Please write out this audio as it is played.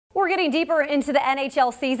We're getting deeper into the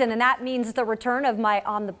NHL season, and that means the return of my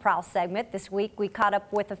On the Prowl segment. This week, we caught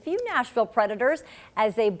up with a few Nashville Predators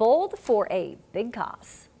as they bowled for a big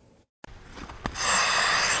cause.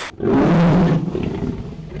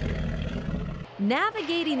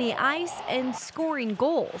 Navigating the ice and scoring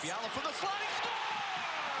goals.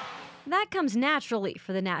 That comes naturally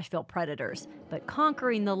for the Nashville Predators, but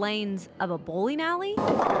conquering the lanes of a bowling alley?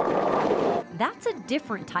 That's a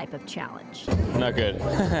different type of challenge. Not good.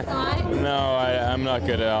 No, I'm not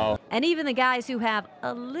good at all. And even the guys who have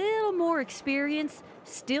a little more experience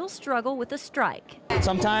still struggle with a strike.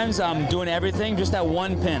 Sometimes I'm doing everything, just that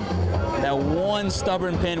one pin. That one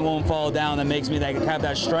stubborn pin won't fall down that makes me have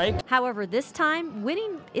that strike. However, this time,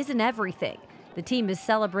 winning isn't everything. The team is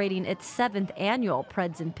celebrating its 7th annual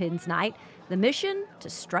Preds Pins night. The mission: to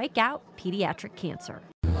strike out pediatric cancer.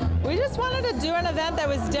 We just wanted to do an event that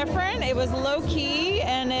was different. It was low-key,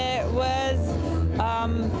 and it was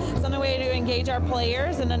some way to engage our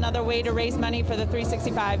players and another way to raise money for the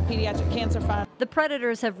 365 Pediatric Cancer Fund. The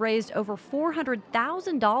Predators have raised over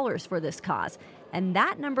 $400,000 for this cause, and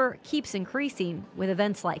that number keeps increasing with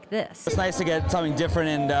events like this. It's nice to get something different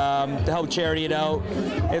and to help charity it out.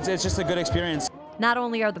 It's just a good experience. Not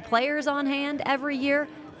only are the players on hand every year,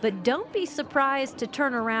 but don't be surprised to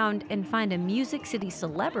turn around and find a Music City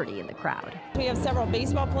celebrity in the crowd. We have several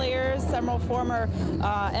baseball players, several former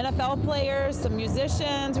NFL players, some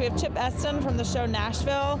musicians. We have Chip Eston from the show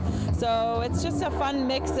Nashville. So it's just a fun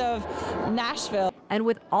mix of Nashville. And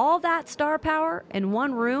with all that star power in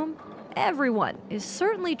one room, everyone is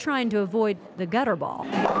certainly trying to avoid the gutter ball.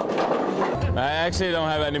 I actually don't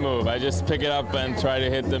have any move. I just pick it up and try to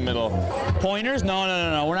hit the middle. Pointers?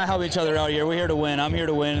 No. We're not helping each other out here. We're here to win. I'm here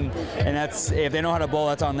to win. And that's, if they know how to bowl,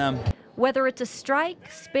 that's on them. Whether it's a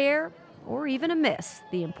strike, spare, or even a miss,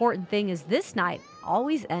 the important thing is this night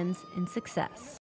always ends in success.